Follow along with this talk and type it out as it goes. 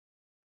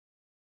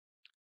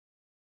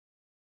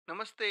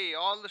Namaste,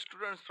 all the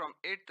students from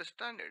 8th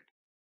standard.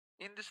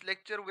 In this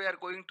lecture, we are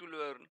going to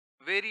learn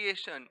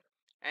variation,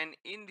 and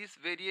in this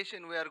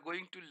variation, we are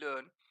going to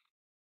learn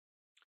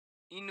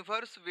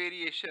inverse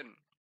variation.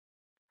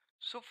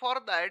 So,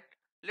 for that,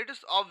 let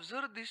us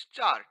observe this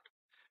chart.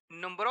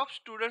 Number of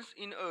students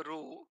in a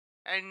row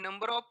and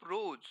number of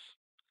rows.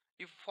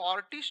 If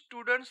 40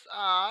 students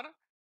are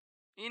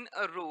in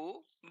a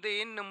row,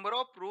 then number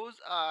of rows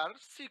are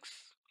 6.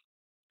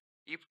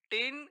 If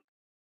 10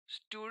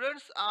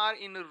 students are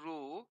in a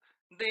row,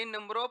 then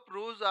number of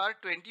rows are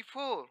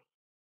 24.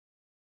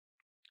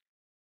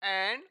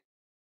 And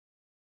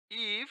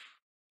if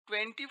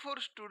 24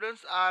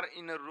 students are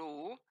in a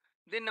row,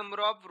 the number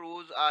of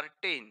rows are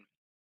 10.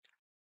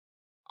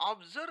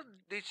 Observe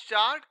this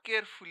chart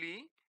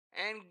carefully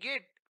and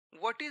get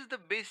what is the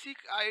basic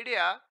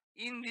idea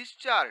in this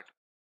chart.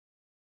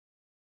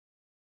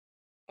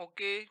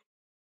 Okay,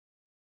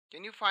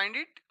 can you find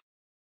it?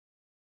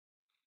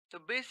 The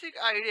basic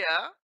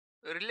idea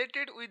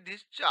related with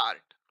this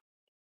chart.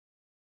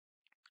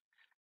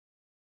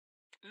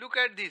 Look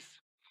at this.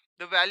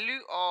 The value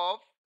of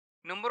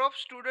number of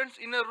students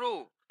in a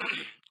row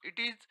it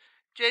is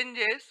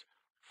changes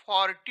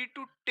 40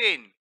 to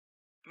 10.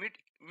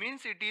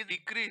 Means it is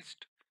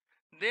decreased,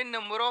 then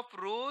number of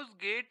rows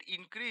get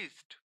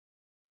increased.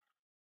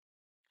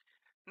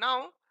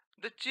 Now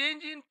the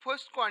change in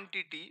first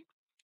quantity,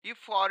 if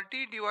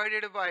 40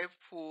 divided by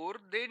 4,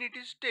 then it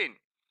is 10,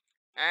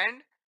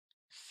 and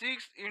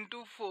 6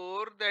 into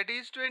 4, that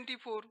is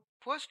 24.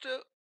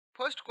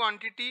 First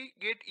quantity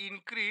get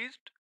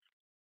increased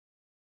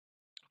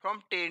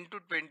from 10 to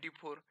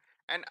 24,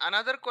 and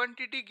another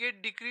quantity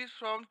get decreased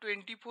from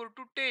 24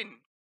 to 10.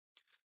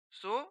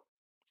 So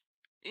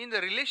in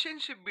the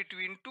relationship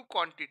between two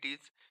quantities,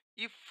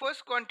 if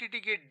first quantity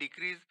get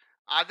decreased,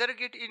 other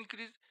get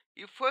increased.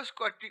 If first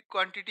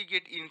quantity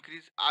get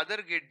increased, other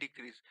get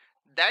decreased.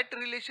 That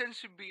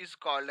relationship is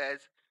called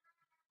as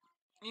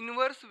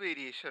inverse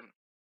variation.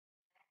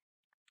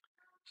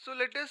 So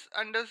let us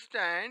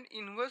understand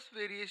inverse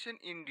variation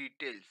in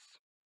details.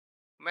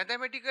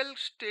 Mathematical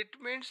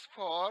statements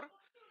for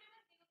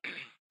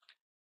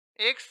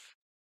x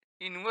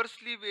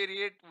inversely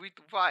variate with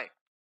y.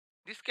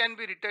 This can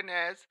be written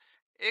as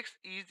x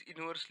is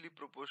inversely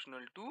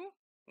proportional to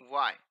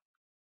y.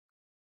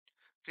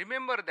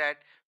 Remember that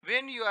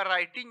when you are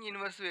writing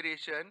inverse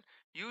variation,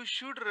 you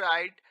should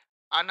write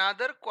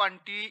another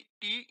quantity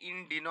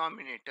in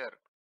denominator.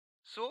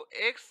 So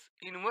x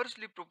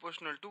inversely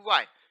proportional to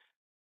y.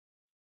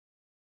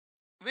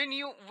 When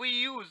we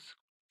use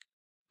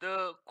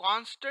the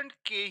constant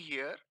k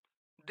here,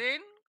 then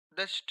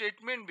the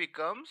statement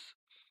becomes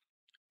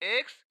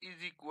x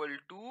is equal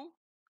to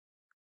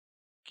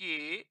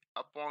k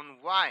upon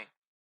y,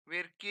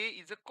 where k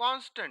is a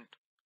constant.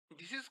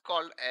 This is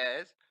called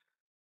as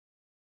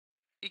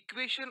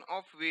equation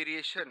of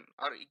variation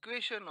or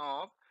equation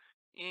of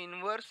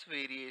inverse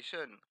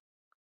variation.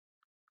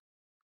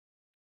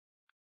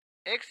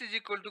 X is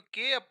equal to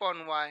k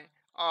upon y,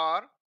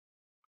 or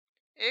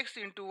x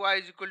into y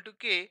is equal to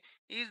k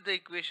is the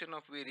equation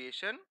of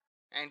variation,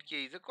 and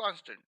k is a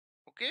constant.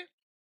 Okay,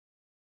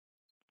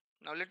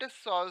 now let us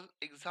solve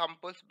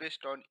examples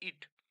based on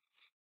it.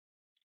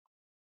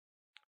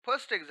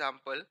 First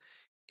example,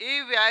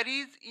 a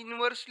varies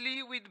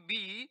inversely with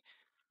b,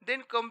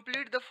 then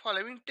complete the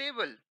following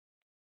table.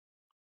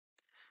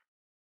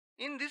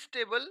 In this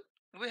table,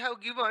 we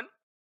have given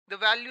the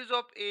values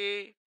of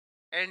a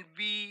and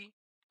b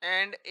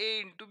and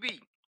a into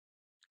b.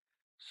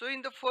 So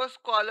in the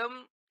first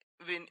column,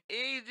 when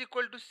a is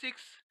equal to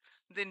 6,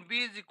 then b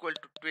is equal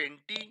to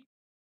 20,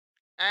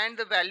 and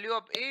the value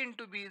of a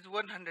into b is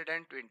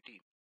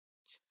 120.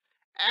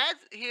 As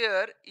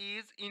here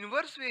is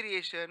inverse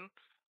variation,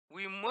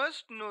 we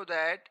must know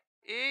that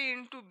a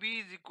into b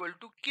is equal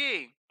to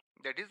k,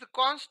 that is the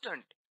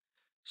constant.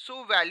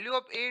 So value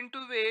of a into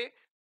a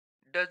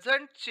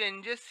doesn't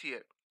changes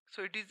here.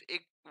 So it is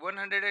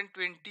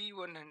 120,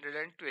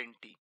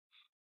 120.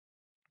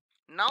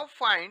 Now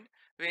find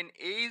when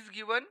a is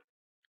given,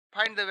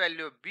 find the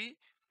value of b.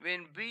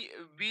 When b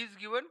is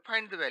given,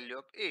 find the value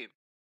of a.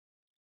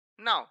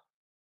 Now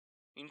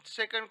in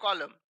second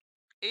column,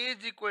 a is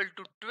equal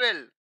to 12.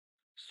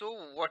 So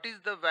what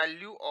is the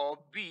value of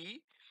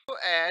b? So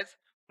as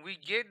we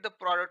get the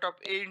product of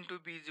a into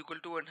b is equal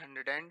to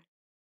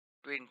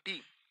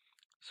 120.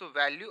 So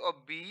value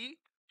of b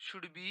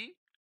should be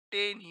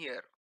 10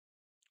 here.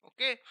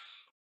 Okay.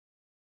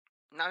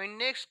 Now in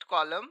next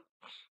column,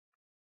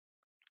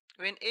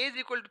 when a is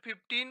equal to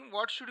 15,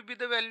 what should be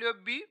the value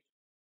of b?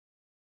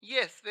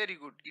 Yes, very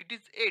good. It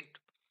is 8.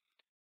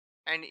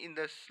 And in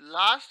this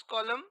last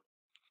column,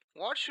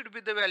 what should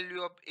be the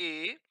value of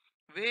a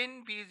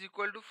when b is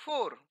equal to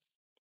 4?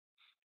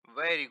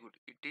 Very good.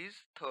 It is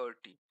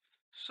 30.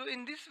 So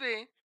in this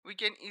way, we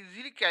can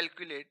easily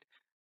calculate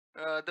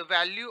the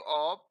value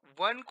of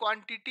one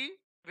quantity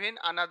when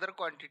another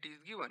quantity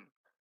is given.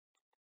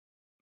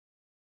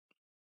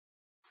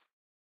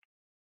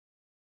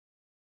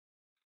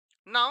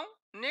 Now,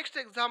 next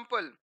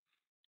example.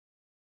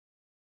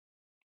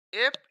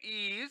 F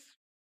is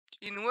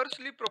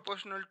inversely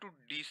proportional to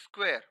d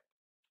square.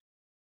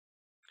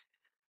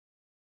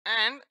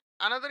 And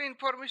another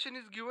information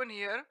is given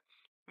here,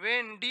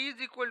 when d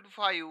is equal to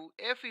 5,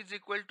 f is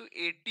equal to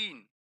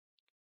 18.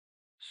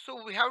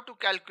 So we have to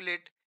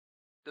calculate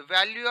the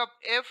value of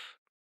f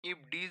if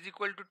d is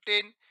equal to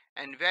 10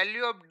 and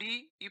value of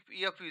d if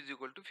f is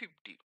equal to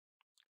 50.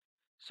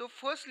 So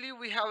firstly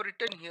we have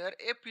written here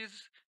f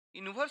is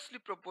inversely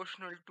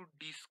proportional to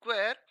d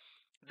square.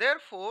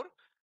 Therefore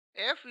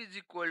f is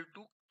equal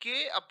to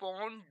k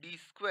upon d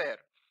square,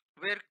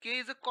 where k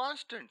is a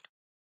constant,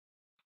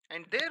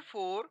 and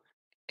therefore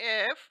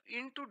f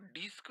into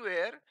d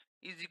square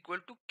is equal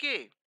to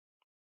k.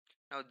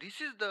 Now this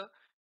is the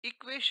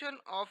equation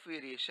of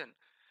variation,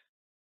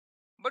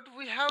 but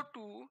we have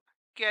to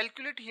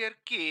calculate here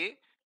k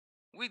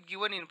with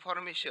given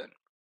information.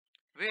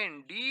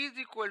 When d is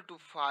equal to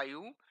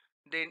 5,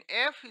 then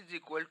f is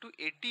equal to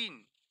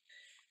 18.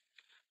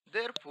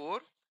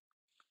 Therefore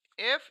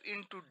f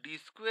into d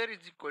square is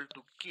equal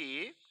to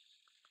k,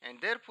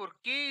 and therefore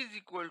k is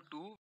equal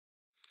to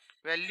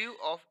value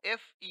of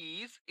f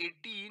is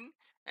 18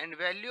 and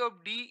value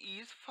of d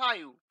is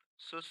 5,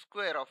 so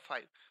square of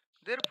 5.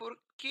 Therefore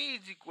k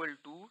is equal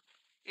to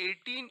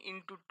 18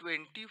 into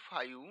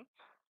 25,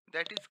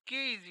 that is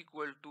k is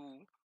equal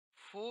to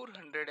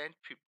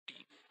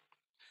 450.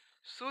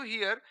 So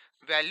here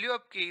value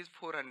of k is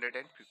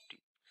 450.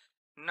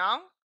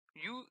 Now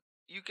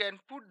you can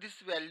put this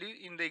value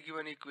in the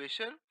given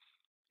equation.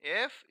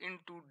 F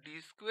into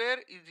d square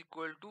is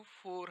equal to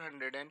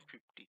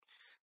 450.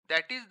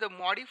 That is the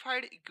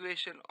modified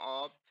equation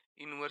of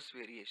inverse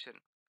variation.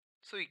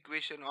 So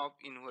equation of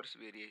inverse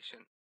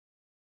variation.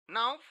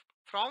 Now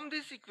from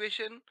this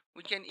equation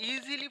we can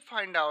easily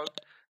find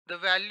out the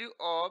value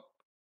of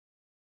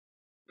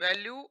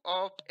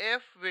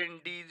f when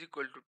d is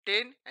equal to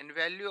 10 and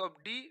value of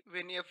d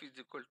when f is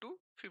equal to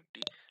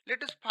 50.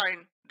 Let us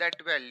find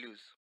that values.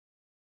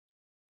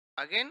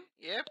 Again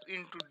f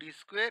into d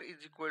square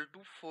is equal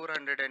to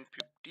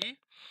 450.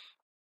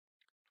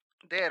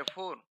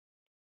 Therefore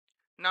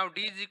now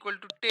d is equal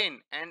to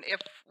 10 and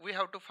f we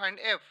have to find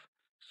f.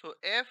 So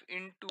f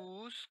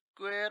into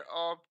square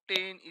of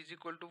 10 is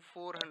equal to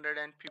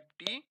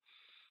 450.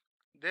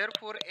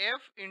 Therefore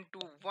f into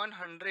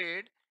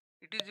 100,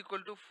 it is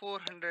equal to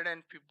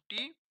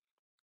 450.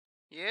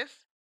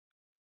 Yes.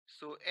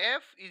 So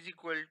f is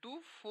equal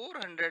to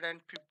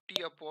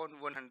 450 upon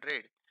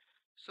 100.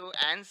 So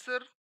answer,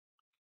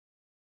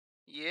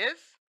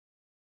 yes,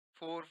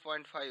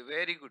 4.5.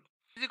 Very good.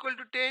 Is equal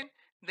to 10,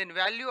 then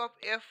value of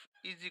f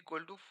is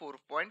equal to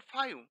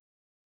 4.5.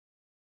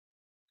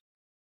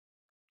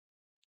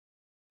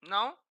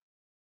 Now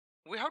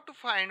we have to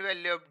find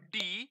value of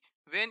d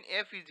when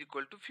f is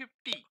equal to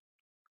 50.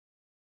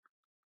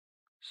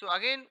 So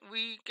again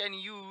we can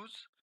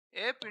use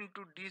f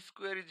into d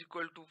square is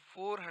equal to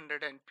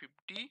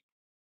 450.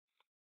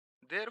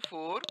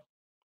 Therefore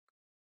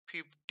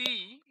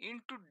 50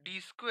 into d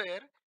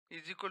square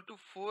is equal to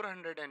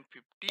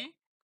 450.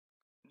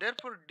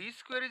 Therefore d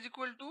square is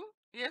equal to,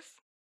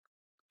 yes,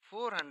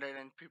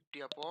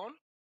 450 upon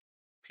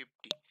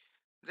 50.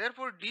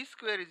 Therefore d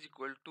square is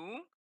equal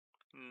to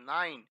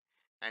 9,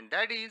 and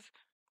that is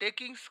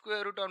taking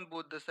square root on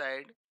both the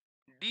side,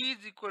 d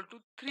is equal to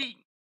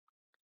 3.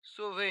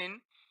 So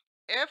when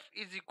f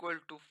is equal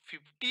to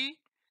 50,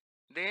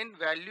 then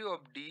value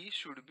of d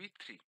should be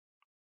 3.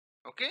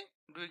 Okay,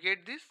 do you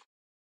get this?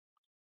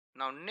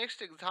 Now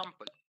next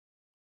example.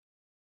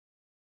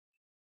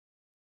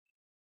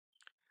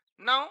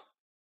 Now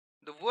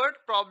the word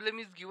problem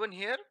is given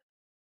here.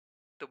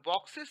 The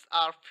boxes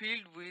are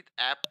filled with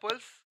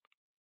apples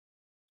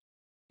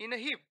in a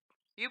heap.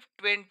 If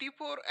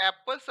 24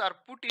 apples are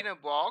put in a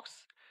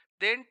box,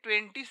 then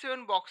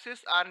 27 boxes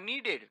are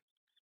needed.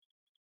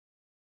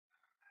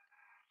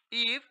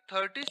 If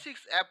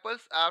 36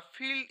 apples are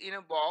filled in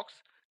a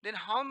box, then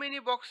how many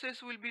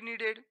boxes will be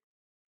needed?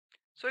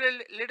 So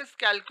let us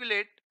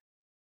calculate.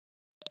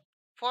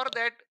 For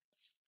that,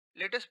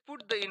 let us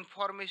put the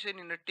information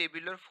in a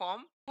tabular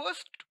form.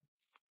 First,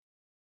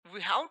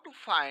 we have to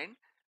find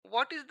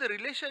what is the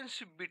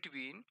relationship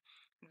between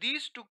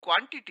these two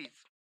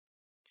quantities.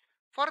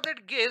 For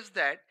that, guess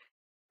that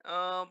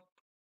uh,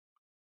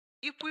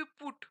 if we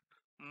put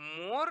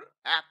more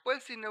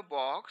apples in a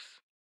box,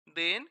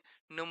 then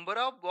number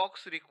of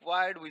box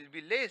required will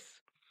be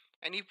less,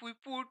 and if we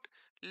put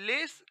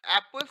less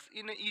apples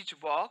in each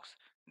box,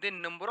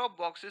 then number of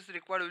boxes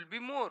required will be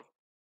more.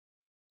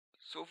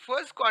 So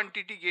first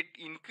quantity get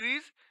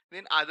increased,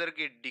 then other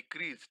get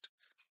decreased.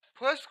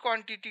 First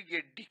quantity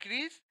get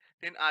decreased,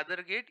 then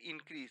other get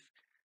increased.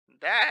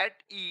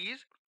 That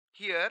is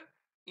here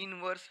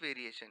inverse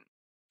variation.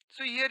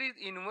 So here is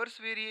inverse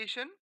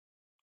variation,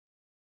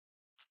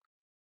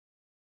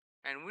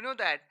 and we know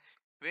that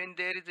when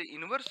there is an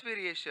inverse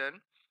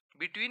variation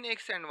between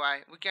x and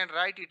y, we can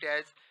write it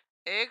as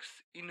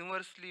x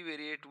inversely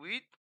variate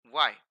with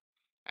y,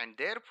 and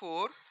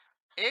therefore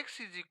x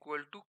is equal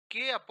to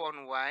k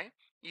upon y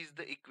is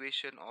the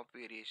equation of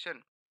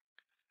variation,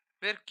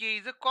 where k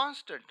is a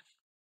constant.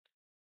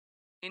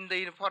 In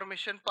the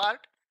information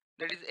part,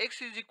 that is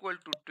x is equal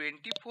to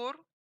 24,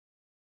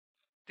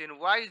 then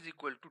y is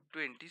equal to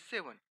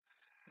 27.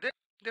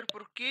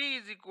 Therefore k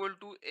is equal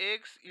to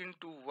x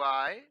into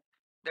y,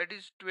 that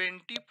is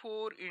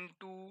 24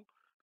 into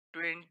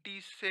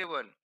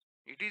 27.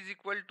 It is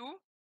equal to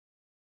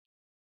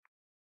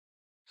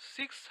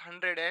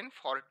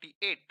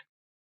 648.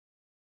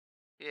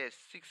 Yes,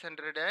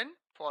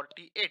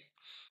 648.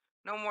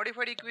 Now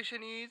modified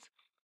equation is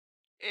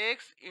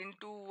x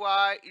into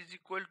y is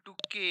equal to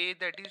k,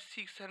 that is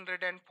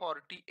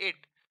 648.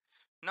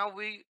 Now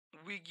we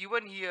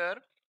given here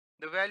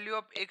the value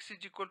of x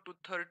is equal to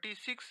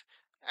 36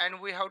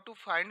 and we have to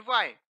find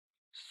y.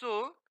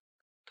 So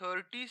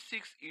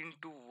 36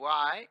 into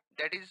y,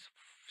 that is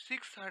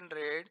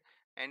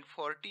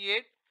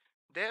 648.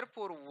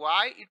 Therefore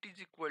y it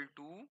is equal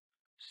to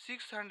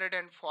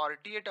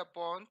 648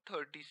 upon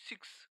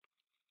 36.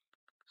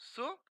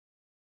 So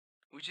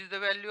which is the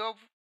value of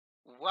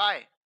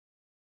y?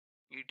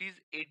 It is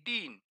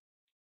 18.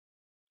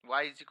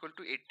 Y is equal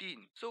to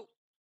 18. So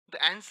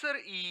the answer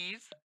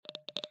is,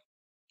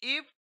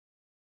 if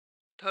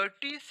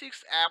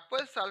 36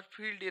 apples are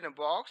filled in a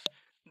box,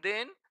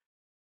 then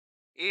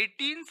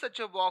 18 such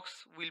a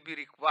box will be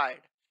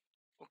required.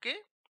 Okay,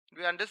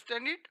 do you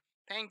understand it?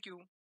 Thank you.